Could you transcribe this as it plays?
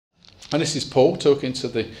And this is Paul talking to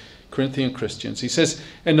the Corinthian Christians. He says,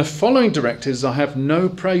 "In the following directives I have no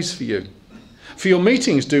praise for you, for your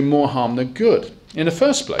meetings do more harm than good. In the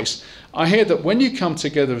first place, I hear that when you come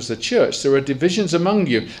together as a church, there are divisions among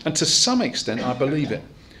you, and to some extent I believe it.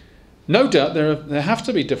 No doubt there have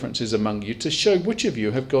to be differences among you to show which of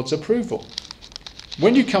you have God's approval.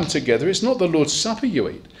 When you come together, it's not the Lord's Supper you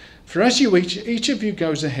eat, for as you eat, each of you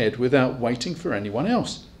goes ahead without waiting for anyone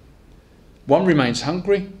else. One remains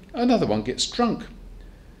hungry, another one gets drunk.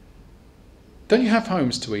 Don't you have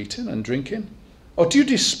homes to eat in and drink in? Or do you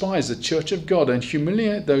despise the church of God and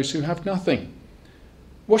humiliate those who have nothing?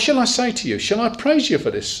 What shall I say to you? Shall I praise you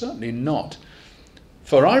for this? Certainly not.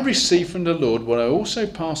 For I received from the Lord what I also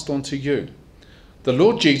passed on to you. The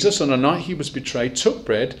Lord Jesus, on the night he was betrayed, took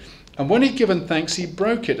bread, and when he'd given thanks, he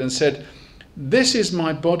broke it and said, 'This is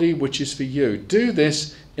my body which is for you. Do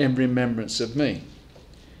this in remembrance of me.'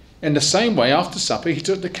 In the same way, after supper, he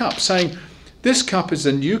took the cup, saying, 'This cup is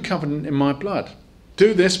the new covenant in my blood.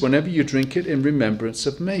 Do this whenever you drink it in remembrance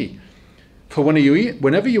of me. For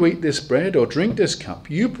whenever you eat this bread or drink this cup,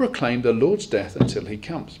 you proclaim the Lord's death until he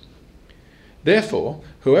comes. Therefore,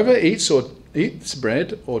 whoever eats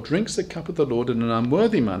bread or drinks the cup of the Lord in an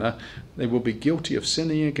unworthy manner, they will be guilty of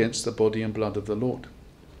sinning against the body and blood of the Lord.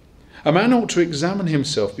 A man ought to examine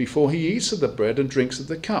himself before he eats of the bread and drinks of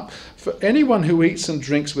the cup. For anyone who eats and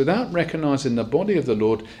drinks without recognizing the body of the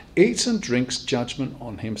Lord eats and drinks judgment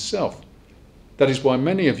on himself. That is why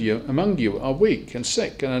many of you among you are weak and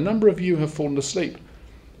sick, and a number of you have fallen asleep.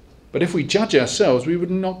 But if we judge ourselves, we would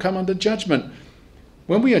not come under judgment.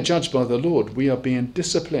 When we are judged by the Lord, we are being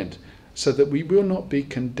disciplined, so that we will not be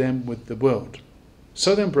condemned with the world.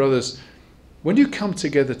 So then, brothers, when you come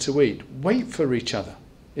together to eat, wait for each other.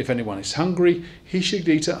 If anyone is hungry, he should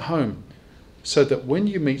eat at home, so that when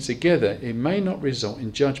you meet together, it may not result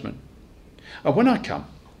in judgment. And when I come,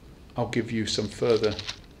 I'll give you some further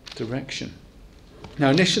direction." Now,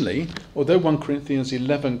 initially, although 1 Corinthians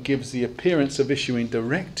 11 gives the appearance of issuing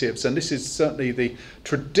directives, and this is certainly the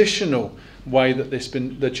traditional way that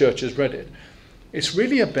the church has read it, it's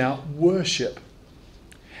really about worship.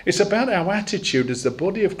 It's about our attitude as the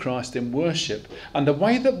body of Christ in worship, and the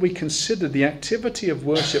way that we consider the activity of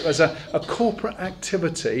worship as a corporate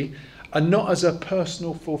activity and not as a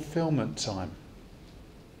personal fulfillment time.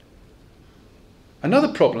 Another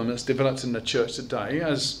problem that's developed in the church today,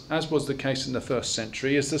 as was the case in the first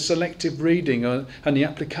century, is the selective reading and the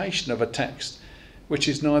application of a text, which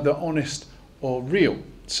is neither honest or real.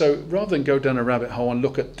 So rather than go down a rabbit hole and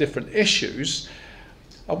look at different issues,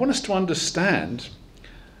 I want us to understand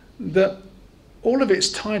that all of it's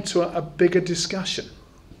tied to a bigger discussion.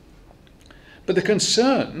 But the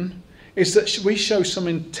concern is that we show some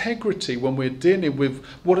integrity when we're dealing with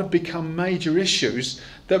what have become major issues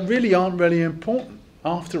that really aren't really important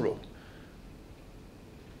after all.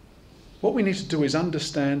 What we need to do is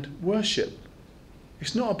understand worship.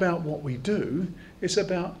 It's not about what we do, it's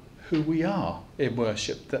about who we are in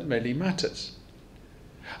worship that really matters.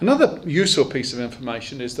 Another useful piece of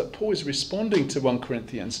information is that Paul is responding to 1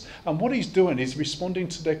 Corinthians, and what he's doing is responding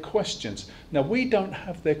to their questions. Now, we don't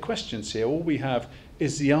have their questions here. All we have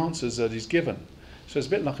is the answers that he's given. So it's a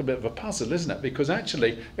bit of a puzzle, isn't it? Because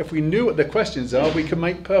actually, if we knew what the questions are, we can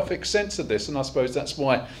make perfect sense of this. And I suppose that's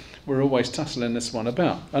why we're always tussling this one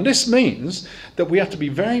about. And this means that we have to be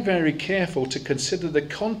very, very careful to consider the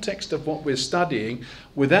context of what we're studying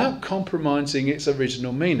without compromising its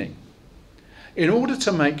original meaning, in order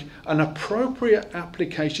to make an appropriate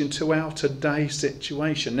application to our today's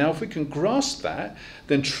situation. Now, if we can grasp that,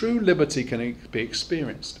 then true liberty can be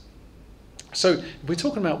experienced. So, if we're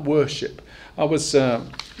talking about worship, I was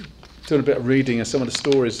doing a bit of reading of some of the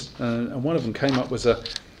stories, and one of them came up was a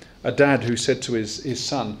dad who said to his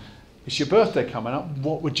son, "It's your birthday coming up,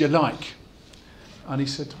 what would you like?" And he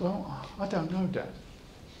said, "Well, I don't know, Dad."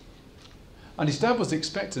 And his dad was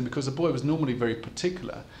expecting, because the boy was normally very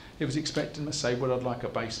particular, he was expecting to say, "Well, I'd like a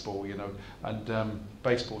baseball, and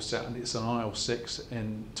baseball set, and it's an aisle 6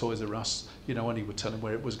 in Toys R Us, and he would tell him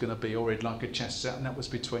where it was going to be, or he'd like a chess set, and that was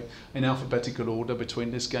in alphabetical order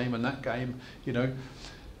between this game and that game,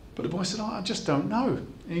 But the boy said, "I just don't know."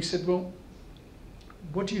 And he said, "Well,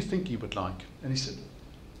 what do you think you would like?" And he said,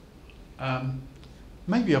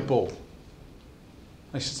 "Maybe a ball."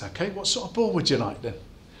 And he says, "Okay, what sort of ball would you like then?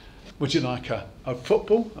 Would you like a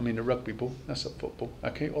football? I mean, a rugby ball, that's a football,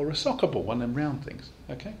 okay? Or a soccer ball, one of them round things,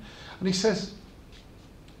 okay?" And he says,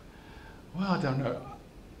 "Well, I don't know.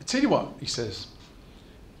 I tell you what," he says,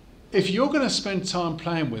 "if you're going to spend time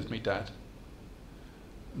playing with me, Dad,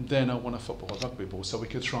 then I want a football, a rugby ball, so we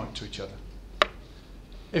could throw it to each other.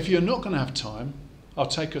 If you're not going to have time, I'll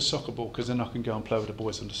take a soccer ball, because then I can go and play with the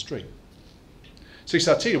boys on the street." So he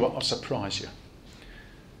said, I'll tell you what, I'll surprise you.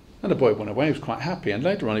 And the boy went away, he was quite happy. And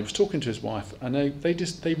later on he was talking to his wife, and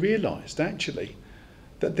they realised actually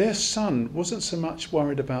that their son wasn't so much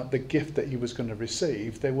worried about the gift that he was going to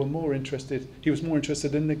receive. He was more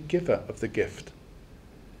interested in the giver of the gift.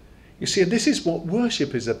 You see, this is what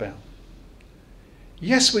worship is about.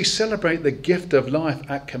 Yes, we celebrate the gift of life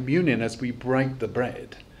at communion as we break the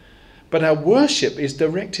bread. But our worship is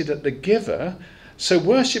directed at the giver. So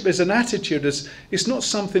worship is an attitude. It's not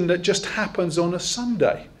something that just happens on a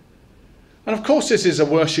Sunday. And of course this is a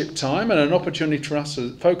worship time and an opportunity for us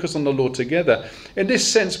to focus on the Lord together. In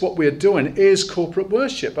this sense, what we're doing is corporate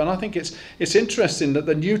worship. And I think it's interesting that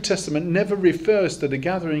the New Testament never refers to the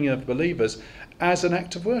gathering of believers as an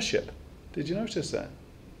act of worship. Did you notice that?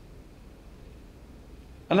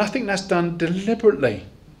 And I think that's done deliberately.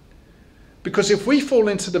 Because if we fall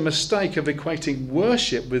into the mistake of equating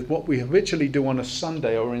worship with what we habitually do on a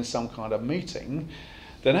Sunday or in some kind of meeting,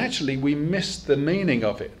 then actually we miss the meaning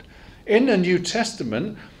of it. In the New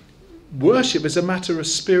Testament, worship is a matter of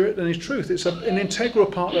spirit and truth. It's an integral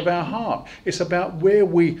part of our heart. It's about where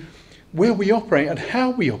we operate and how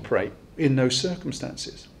we operate in those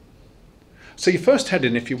circumstances. So your first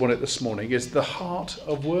heading, if you want it this morning, is the heart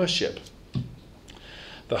of worship.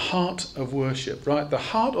 The heart of worship, right? The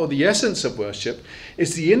heart or the essence of worship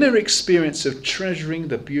is the inner experience of treasuring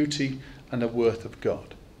the beauty and the worth of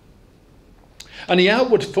God. And the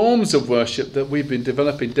outward forms of worship that we've been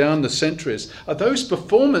developing down the centuries are those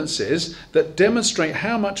performances that demonstrate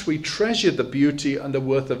how much we treasure the beauty and the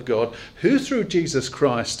worth of God, who through Jesus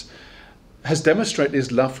Christ has demonstrated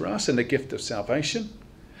his love for us in the gift of salvation,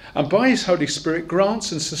 and by his Holy Spirit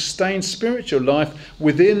grants and sustains spiritual life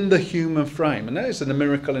within the human frame. And that is a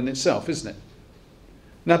miracle in itself, isn't it?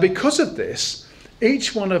 Now, because of this,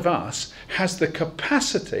 each one of us has the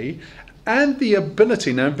capacity and the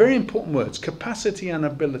ability, now very important words, capacity and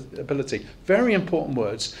ability, very important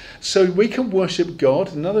words, so we can worship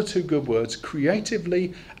God, another two good words,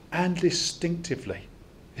 creatively and distinctively.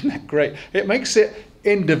 Isn't that great? It makes it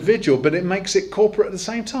individual, but it makes it corporate at the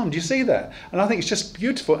same time. Do you see that? And I think it's just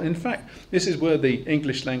beautiful. In fact, this is where the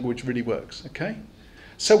English language really works, okay?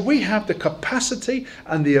 So we have the capacity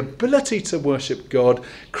and the ability to worship God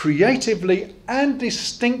creatively and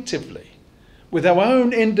distinctively with our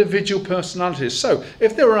own individual personalities. So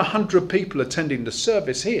if there are 100 people attending the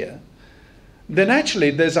service here, then actually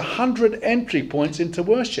there's 100 entry points into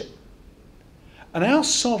worship. And our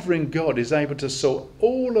sovereign God is able to sort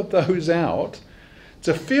all of those out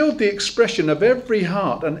to field the expression of every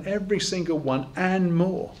heart and every single one and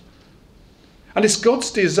more. And it's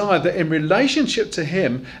God's desire that in relationship to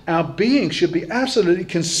him, our being should be absolutely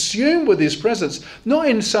consumed with his presence, not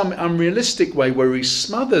in some unrealistic way where he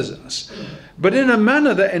smothers us, but in a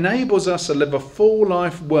manner that enables us to live a full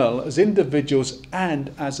life well as individuals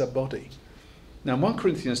and as a body. Now, 1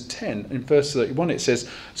 Corinthians 10 in verse 31, it says,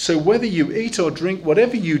 so whether you eat or drink,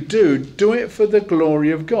 whatever you do, do it for the glory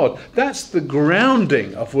of God. That's the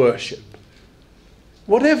grounding of worship.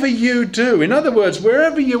 Whatever you do, in other words,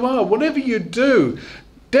 wherever you are, whatever you do,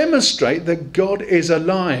 demonstrate that God is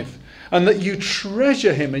alive and that you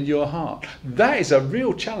treasure him in your heart. That is a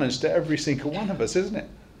real challenge to every single one of us, isn't it?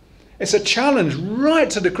 It's a challenge right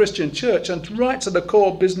to the Christian church and right to the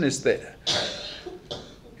core business there.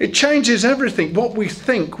 It changes everything, what we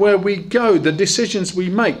think, where we go, the decisions we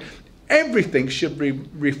make. Everything should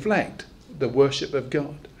reflect the worship of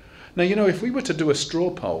God. Now, you know, if we were to do a straw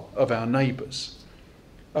poll of our neighbours,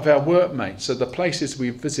 of our workmates, of the places we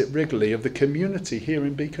visit regularly, of the community here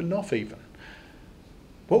in Beacon Lough even,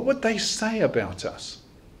 what would they say about us?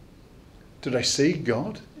 Do they see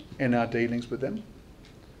God in our dealings with them?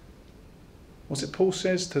 What's it Paul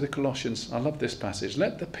says to the Colossians? I love this passage.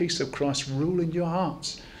 Let the peace of Christ rule in your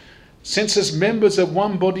hearts. Since as members of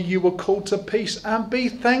one body you were called to peace, and be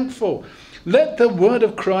thankful. Let the word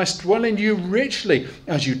of Christ dwell in you richly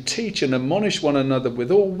as you teach and admonish one another with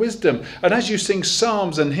all wisdom, and as you sing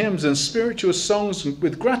psalms and hymns and spiritual songs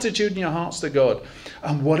with gratitude in your hearts to God.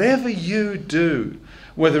 And whatever you do,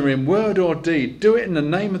 whether in word or deed, do it in the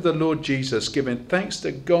name of the Lord Jesus, giving thanks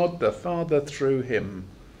to God the Father through him.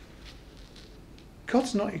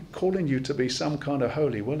 God's not calling you to be some kind of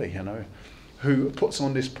holy willy, you know, who puts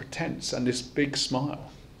on this pretense and this big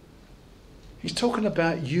smile. He's talking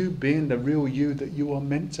about you being the real you that you are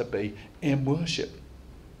meant to be in worship.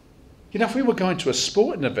 You know, if we were going to a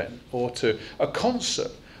sporting event or to a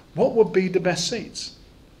concert, what would be the best seats?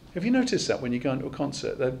 Have you noticed that when you go into a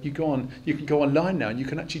concert, that you can go online now and you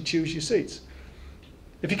can actually choose your seats?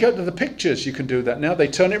 If you go to the pictures, you can do that now. They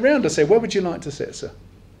turn it around and say, where would you like to sit, sir?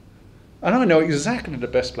 And I know exactly the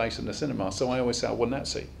best place in the cinema, so I always say, I want that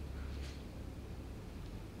seat.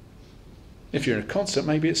 If you're in a concert,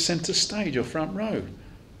 maybe it's centre stage or front row.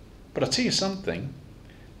 But I'll tell you something,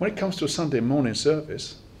 when it comes to a Sunday morning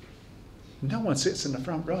service, no one sits in the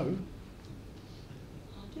front row.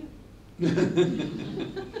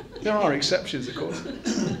 There are exceptions, of course.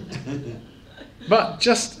 But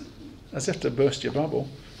just as if to burst your bubble,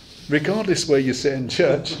 regardless where you sit in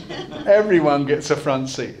church, everyone gets a front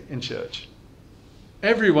seat in church.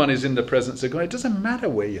 Everyone is in the presence of God. It doesn't matter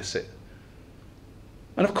where you sit.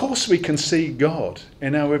 And of course we can see God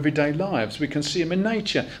in our everyday lives. We can see him in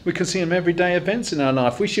nature. We can see him in everyday events in our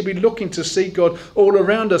life. We should be looking to see God all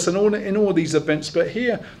around us and in all these events. But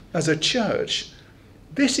here, as a church,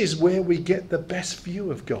 this is where we get the best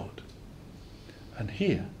view of God. And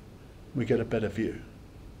here, we get a better view.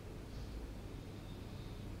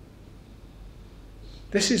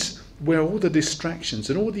 This is where all the distractions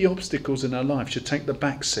and all the obstacles in our life should take the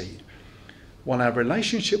back seat, while our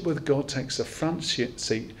relationship with God takes the front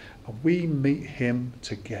seat and we meet him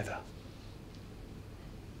together.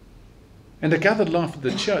 In the gathered life of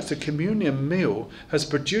the church, the communion meal has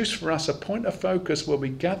produced for us a point of focus where we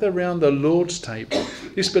gather around the Lord's table.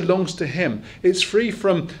 This belongs to him. It's free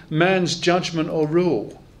from man's judgment or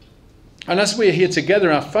rule. And as we are here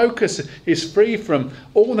together, our focus is free from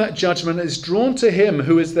all that judgment. It's drawn to him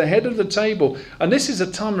who is the head of the table. And this is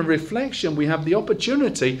a time of reflection. We have the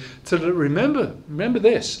opportunity to remember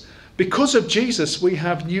this. Because of Jesus, we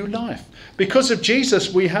have new life. Because of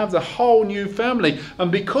Jesus, we have the whole new family.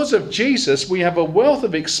 And because of Jesus, we have a wealth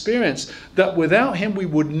of experience that without him we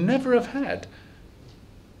would never have had.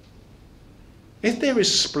 If there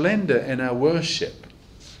is splendor in our worship,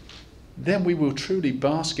 then we will truly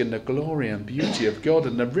bask in the glory and beauty of God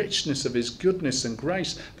and the richness of his goodness and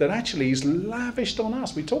grace that actually he's lavished on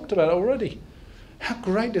us. We talked about it already. How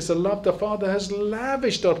great is the love the Father has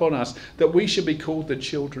lavished upon us that we should be called the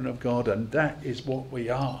children of God, and that is what we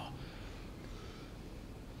are.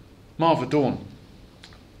 Marva Dawn,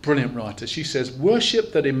 brilliant writer, she says,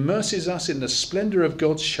 worship that immerses us in the splendor of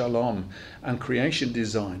God's shalom and creation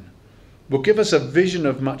design will give us a vision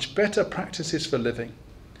of much better practices for living.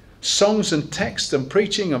 Songs and texts and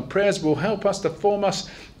preaching and prayers will help us to form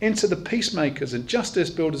us into the peacemakers and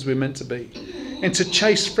justice builders we're meant to be, into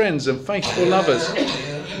chaste friends and faithful lovers.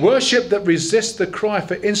 Worship that resists the cry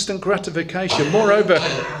for instant gratification, moreover,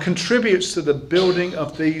 contributes to the building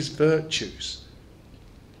of these virtues.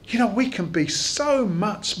 You know, we can be so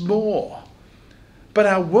much more, but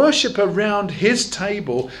our worship around his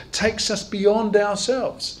table takes us beyond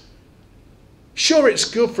ourselves. Sure, it's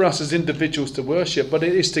good for us as individuals to worship, but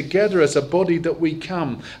it is together as a body that we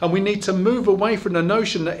come. And we need to move away from the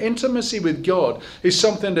notion that intimacy with God is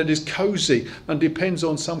something that is cozy and depends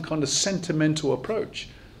on some kind of sentimental approach.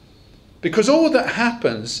 Because all that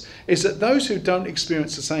happens is that those who don't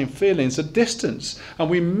experience the same feelings are distant, and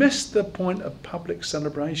we miss the point of public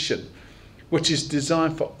celebration, which is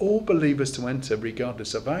designed for all believers to enter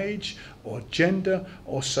regardless of age or gender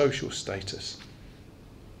or social status.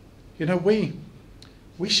 You know, we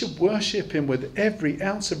should worship him with every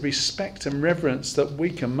ounce of respect and reverence that we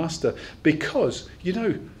can muster because, you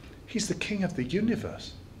know, he's the King of the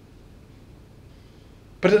universe.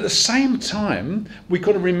 But at the same time, we've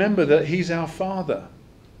got to remember that he's our Father,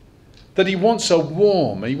 that he wants a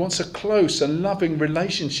warm, he wants a close and loving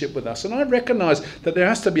relationship with us. And I recognise that there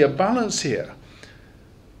has to be a balance here.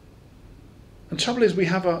 And the trouble is we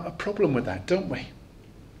have a problem with that, don't we?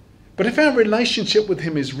 But if our relationship with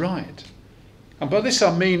him is right, and by this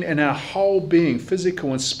I mean in our whole being,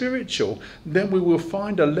 physical and spiritual, then we will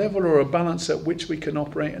find a level or a balance at which we can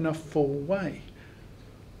operate in a full way.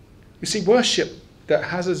 You see, worship that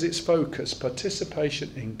has as its focus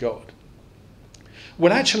participation in God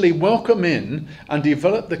will actually welcome in and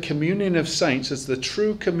develop the communion of saints as the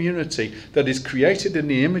true community that is created in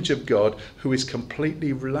the image of God, who is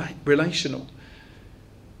completely relational.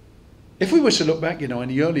 If we were to look back, you know, in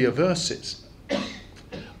the earlier verses,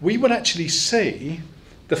 we would actually see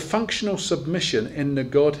the functional submission in the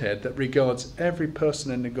Godhead that regards every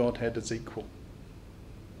person in the Godhead as equal.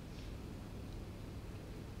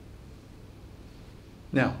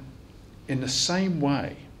 Now, in the same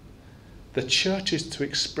way, the church is to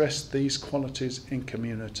express these qualities in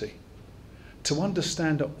community, to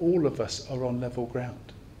understand that all of us are on level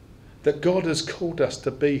ground, that God has called us to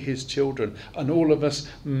be his children, and all of us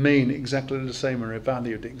mean exactly the same and are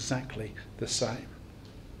valued exactly the same.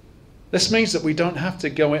 This means that we don't have to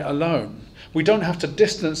go it alone. We don't have to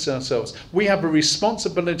distance ourselves. We have a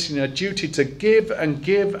responsibility and a duty to give and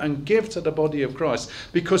give and give to the body of Christ,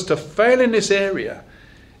 because to fail in this area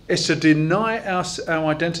is to deny our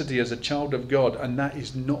identity as a child of God, and that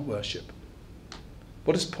is not worship.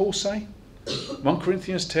 What does Paul say? 1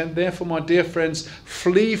 Corinthians 10, therefore, my dear friends,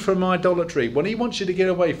 flee from idolatry. When he wants you to get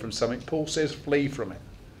away from something, Paul says flee from it.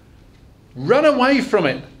 Run away from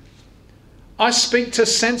it. I speak to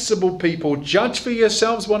sensible people. Judge for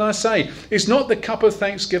yourselves what I say. It's not the cup of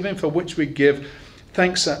thanksgiving for which we give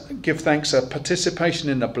thanks a participation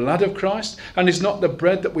in the blood of Christ, and is not the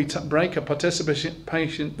bread that we break a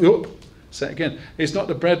participation. Say it again. It's not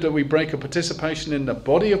the bread that we break a participation in the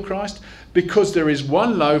body of Christ, because there is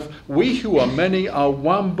one loaf. We who are many are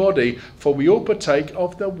one body, for we all partake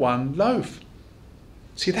of the one loaf.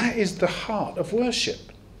 See, that is the heart of worship.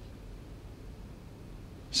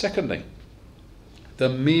 Secondly, the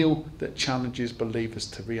meal that challenges believers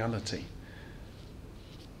to reality.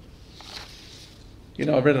 You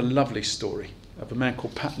know, I read a lovely story of a man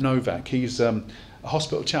called Pat Novak. He's a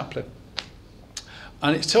hospital chaplain.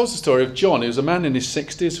 And it tells the story of John. He was a man in his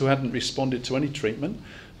 60s who hadn't responded to any treatment.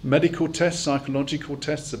 Medical tests, psychological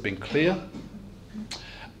tests had been clear.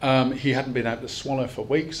 He hadn't been able to swallow for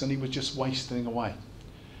weeks, and he was just wasting away.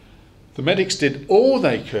 The medics did all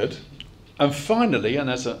they could. And finally, and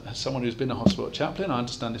as someone who's been a hospital chaplain, I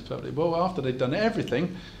understand this perfectly well, after they'd done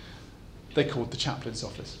everything, they called the chaplain's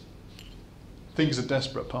office. Things are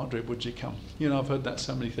desperate, Padre, would you come? You know, I've heard that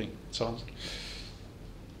so many times.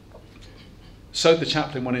 So the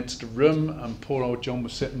chaplain went into the room, and poor old John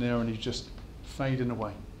was sitting there, and he's just fading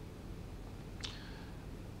away.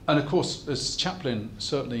 And of course, as chaplain,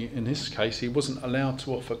 certainly in his case, he wasn't allowed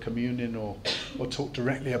to offer communion or talk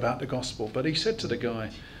directly about the gospel. But he said to the guy,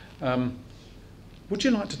 would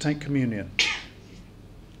you like to take communion?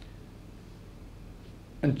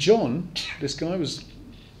 And John, this guy was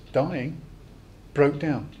dying, broke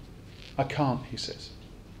down. I can't, he says.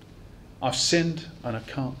 I've sinned and I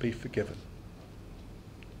can't be forgiven.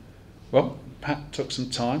 Well, Pat took some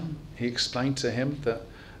time. He explained to him that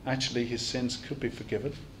actually his sins could be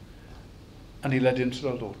forgiven. And he led him to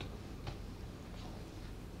the Lord.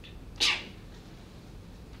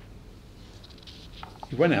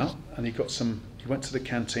 He went out and he went to the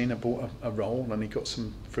canteen and bought a roll, and he got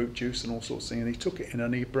some fruit juice and all sorts of things, and he took it in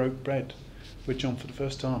and he broke bread with John for the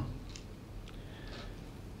first time.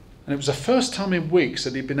 And it was the first time in weeks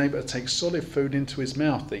that he'd been able to take solid food into his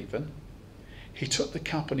mouth even. He took the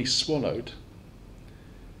cup and he swallowed,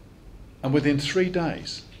 and within 3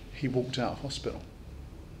 days he walked out of hospital.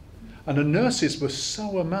 And the nurses were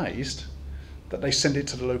so amazed that they sent it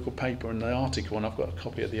to the local paper, and the article, and I've got a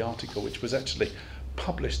copy of the article, which was actually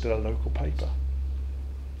published in a local paper.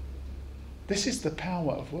 This is the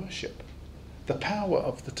power of worship, the power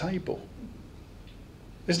of the table.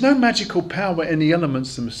 There's no magical power in the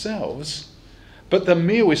elements themselves, but the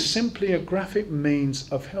meal is simply a graphic means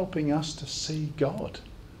of helping us to see God.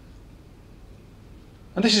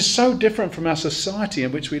 And this is so different from our society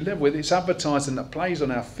in which we live with. It's advertising that plays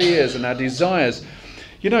on our fears and our desires.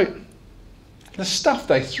 You know, the stuff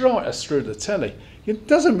they throw at us through the telly, it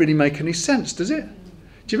doesn't really make any sense, does it?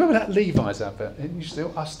 Do you remember that Levi's advert?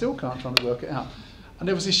 I still can't try to work it out. And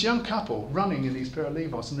there was this young couple running in these pair of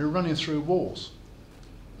Levi's, and they were running through walls.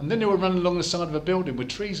 And then they were running along the side of a building with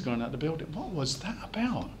trees going out the building. What was that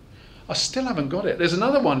about? I still haven't got it. There's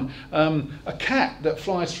another one, a cat that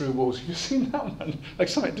flies through walls. Have you seen that one? Like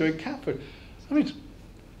something doing cat food. I mean,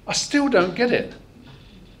 I still don't get it.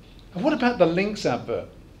 And what about the Lynx advert?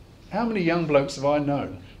 How many young blokes have I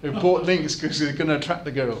known who bought Lynx because they're going to attract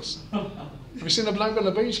the girls? Have you seen a bloke on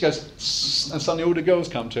the beach? He goes, and suddenly all the girls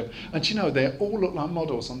come to him. And you know, they all look like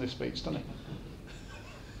models on this beach, don't they?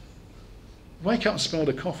 Wake up and smell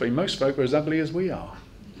the coffee. Most folk are as ugly as we are.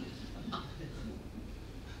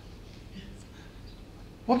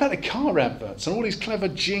 What about the car adverts and all these clever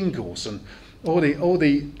jingles and all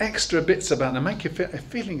the extra bits about them make you feel a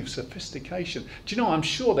feeling of sophistication? Do you know, I'm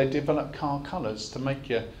sure they develop car colours to make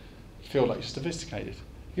you feel like you're sophisticated.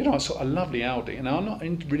 You know, I saw a lovely Audi, and I'm not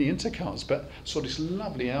really into cars, but I saw this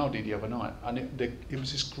lovely Audi the other night, and it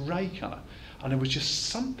was this grey colour, and there was just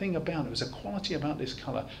something about it. There was a quality about this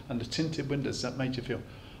colour and the tinted windows that made you feel.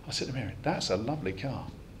 I said to Mary, "That's a lovely car."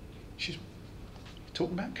 She's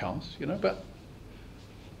talking about cars, you know, but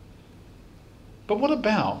what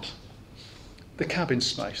about the cabin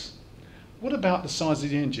space? What about the size of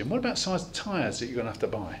the engine? What about the size of tyres that you're going to have to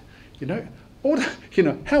buy? You know. Or, you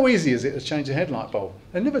know, how easy is it to change a headlight bulb?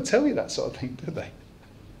 They never tell you that sort of thing, do they?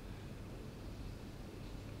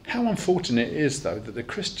 How unfortunate it is, though, that the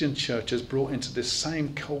Christian church has brought into this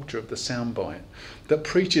same culture of the soundbite that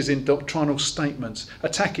preaches in doctrinal statements,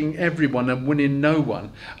 attacking everyone and winning no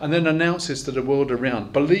one, and then announces to the world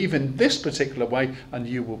around, believe in this particular way and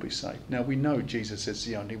you will be saved. Now, we know Jesus is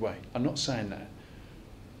the only way. I'm not saying that.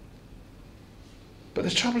 But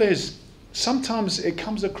the trouble is, sometimes it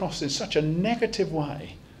comes across in such a negative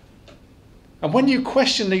way. And when you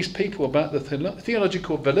question these people about the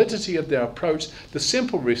theological validity of their approach, the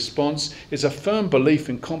simple response is a firm belief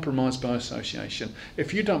in compromise by association.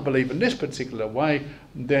 If you don't believe in this particular way,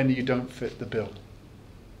 then you don't fit the bill.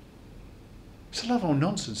 It's a lot of old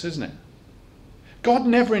nonsense, isn't it? God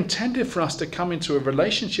never intended for us to come into a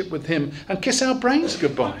relationship with him and kiss our brains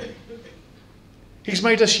goodbye. He's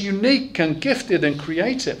made us unique and gifted and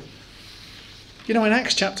creative. You know, in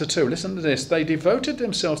Acts chapter 2, listen to this. They devoted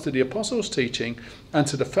themselves to the apostles' teaching and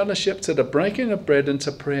to the fellowship, to the breaking of bread and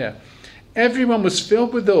to prayer. Everyone was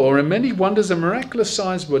filled with awe, and many wonders and miraculous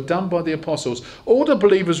signs were done by the apostles. All the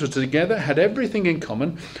believers were together, had everything in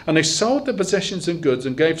common, and they sold their possessions and goods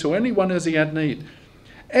and gave to anyone as he had need.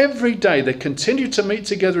 Every day they continued to meet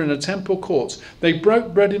together in the temple courts. They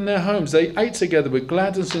broke bread in their homes. They ate together with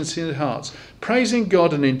glad and sincere hearts, praising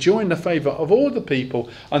God and enjoying the favour of all the people.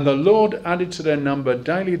 And the Lord added to their number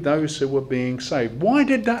daily those who were being saved. Why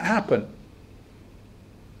did that happen?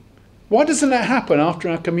 Why doesn't that happen after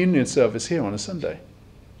our communion service here on a Sunday?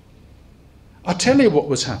 I'll tell you what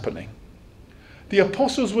was happening. The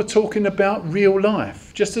apostles were talking about real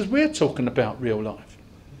life, just as we're talking about real life.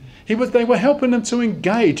 They were helping them to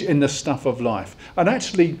engage in the stuff of life and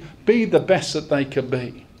actually be the best that they could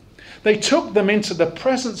be. They took them into the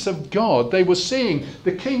presence of God. They were seeing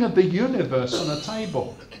the King of the universe on a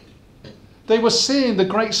table. They were seeing the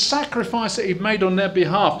great sacrifice that he'd made on their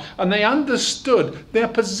behalf, and they understood their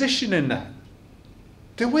position in that.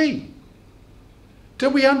 Do we? Do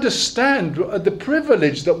we understand the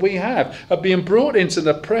privilege that we have of being brought into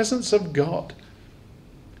the presence of God?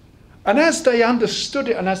 And as they understood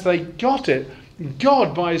it and as they got it,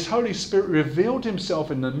 God, by his Holy Spirit, revealed himself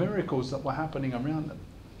in the miracles that were happening around them.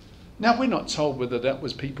 Now, we're not told whether that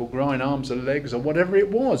was people growing arms or legs or whatever it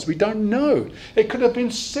was. We don't know. It could have been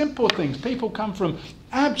simple things. People come from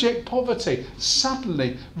abject poverty,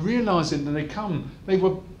 suddenly realising that they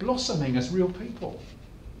were blossoming as real people.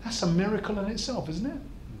 That's a miracle in itself, isn't it?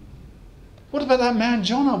 What about that man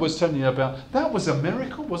John I was telling you about? That was a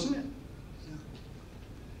miracle, wasn't it?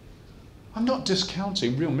 I'm not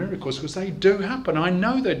discounting real miracles because they do happen. I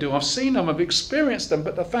know they do. I've seen them. I've experienced them.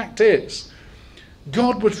 But the fact is,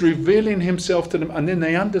 God was revealing himself to them, and then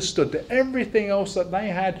they understood that everything else that they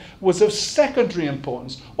had was of secondary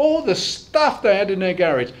importance. All the stuff they had in their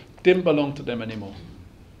garage didn't belong to them anymore.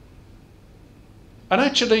 And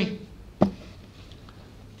actually,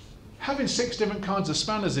 having 6 different kinds of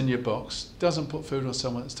spanners in your box doesn't put food on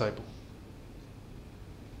someone's table.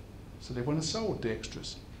 So they went and sold the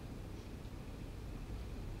extras.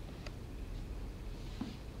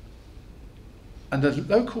 And the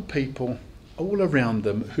local people all around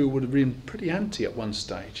them, who would have been pretty anti at one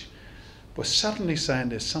stage, were suddenly saying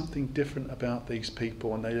there's something different about these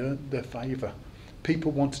people, and they earned their favour.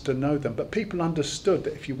 People wanted to know them, but people understood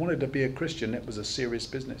that if you wanted to be a Christian, it was a serious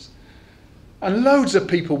business. And loads of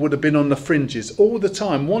people would have been on the fringes all the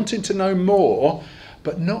time, wanting to know more,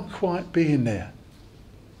 but not quite being there.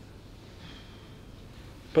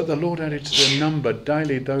 But the Lord added to their number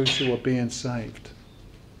daily those who were being saved.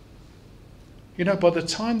 You know, by the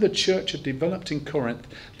time the church had developed in Corinth,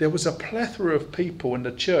 there was a plethora of people in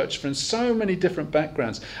the church from so many different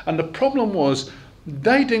backgrounds. And the problem was,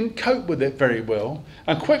 they didn't cope with it very well.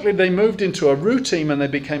 And quickly they moved into a routine and they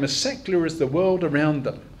became as secular as the world around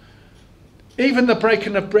them. Even the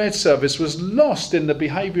breaking of bread service was lost in the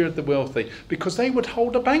behaviour of the wealthy, because they would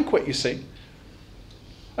hold a banquet, you see.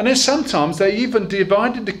 And then sometimes they even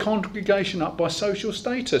divided the congregation up by social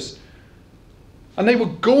status. And they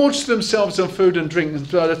would gorge themselves on food and drink.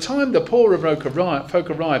 And by the time the poorer folk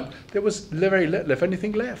arrived, there was very little, if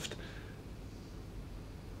anything, left.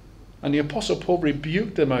 And the Apostle Paul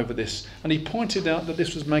rebuked them over this. And he pointed out that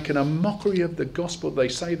this was making a mockery of the gospel they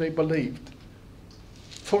say they believed.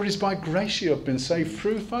 For it is by grace you have been saved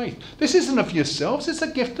through faith. This isn't of yourselves, it's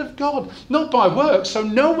a gift of God. Not by works, so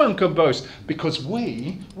no one can boast. Because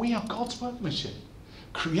we are God's workmanship,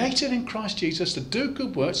 created in Christ Jesus to do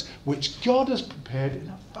good works which God has prepared in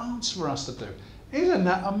advance for us to do. Isn't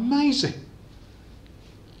that amazing?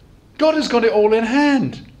 God has got it all in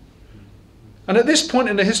hand. And at this point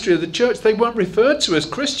in the history of the church, they weren't referred to as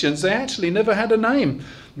Christians. They actually never had a name.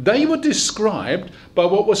 They were described by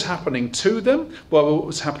what was happening to them, by what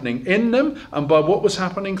was happening in them, and by what was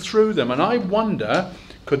happening through them. And I wonder,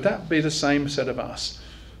 could that be the same said of us?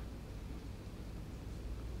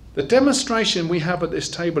 The demonstration we have at this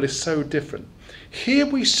table is so different. Here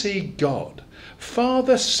we see God,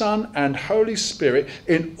 Father, Son, and Holy Spirit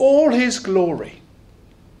in all his glory.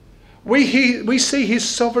 We see his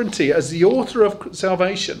sovereignty as the author of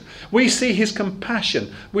salvation. We see his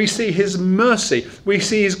compassion. We see his mercy. We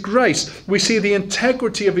see his grace. We see the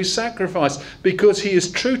integrity of his sacrifice, because he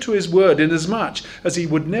is true to his word inasmuch as he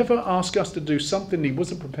would never ask us to do something he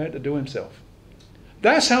wasn't prepared to do himself.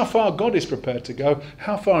 That's how far God is prepared to go.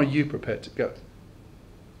 How far are you prepared to go?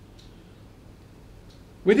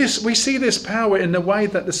 We see this power in the way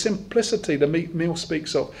that the simplicity the meal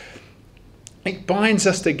speaks of. It binds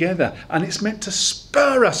us together, and it's meant to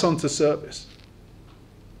spur us onto service.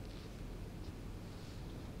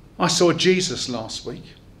 I saw Jesus last week.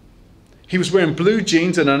 He was wearing blue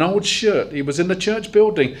jeans and an old shirt. He was in the church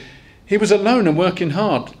building. He was alone and working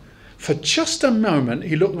hard. For just a moment,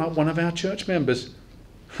 he looked like one of our church members.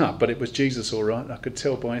 But it was Jesus, all right. I could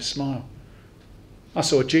tell by his smile. I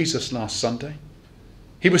saw Jesus last Sunday.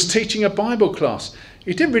 He was teaching a Bible class.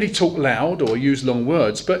 He didn't really talk loud or use long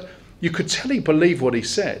words, but you could tell he believed what he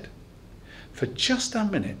said. For just a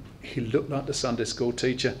minute, he looked like the Sunday school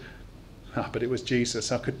teacher. But it was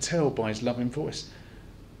Jesus. I could tell by his loving voice.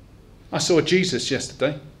 I saw Jesus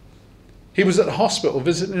yesterday. He was at the hospital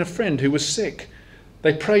visiting a friend who was sick.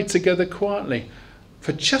 They prayed together quietly.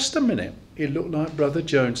 For just a minute, he looked like Brother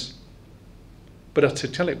Jones. But I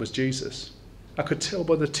could tell it was Jesus. I could tell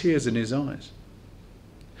by the tears in his eyes.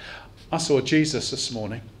 I saw Jesus this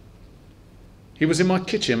morning. He was in my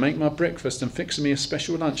kitchen making my breakfast and fixing me a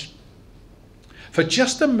special lunch. For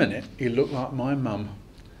just a minute, he looked like my mum.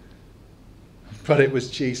 But it was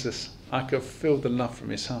Jesus. I could feel the love from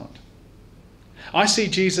his heart. I see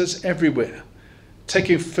Jesus everywhere,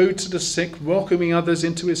 taking food to the sick, welcoming others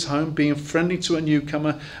into his home, being friendly to a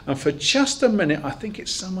newcomer. And for just a minute, I think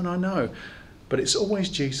it's someone I know, but it's always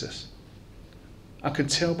Jesus. I can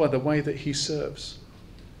tell by the way that he serves.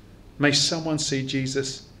 May someone see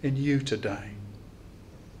Jesus in you today.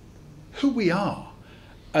 Who we are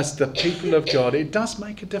as the people of God, it does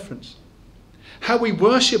make a difference. How we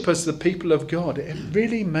worship as the people of God, it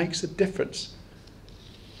really makes a difference.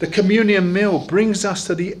 The communion meal brings us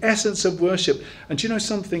to the essence of worship. And do you know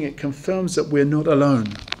something? It confirms that we're not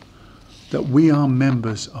alone, that we are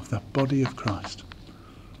members of the body of Christ.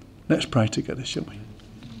 Let's pray together, shall we?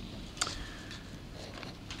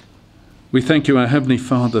 We thank you, our Heavenly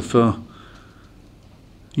Father, for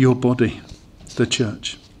your body, the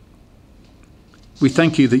church. We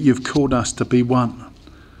thank you that you've called us to be one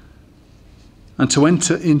and to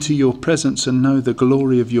enter into your presence and know the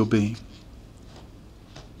glory of your being.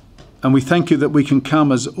 And we thank you that we can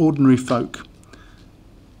come as ordinary folk,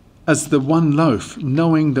 as the one loaf,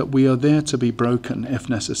 knowing that we are there to be broken if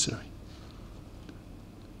necessary.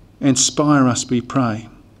 Inspire us, we pray,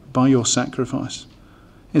 by your sacrifice.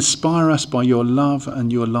 Inspire us by your love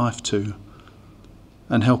and your life too.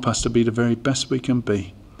 And help us to be the very best we can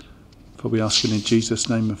be. For we ask it in Jesus'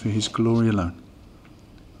 name and for his glory alone.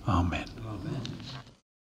 Amen.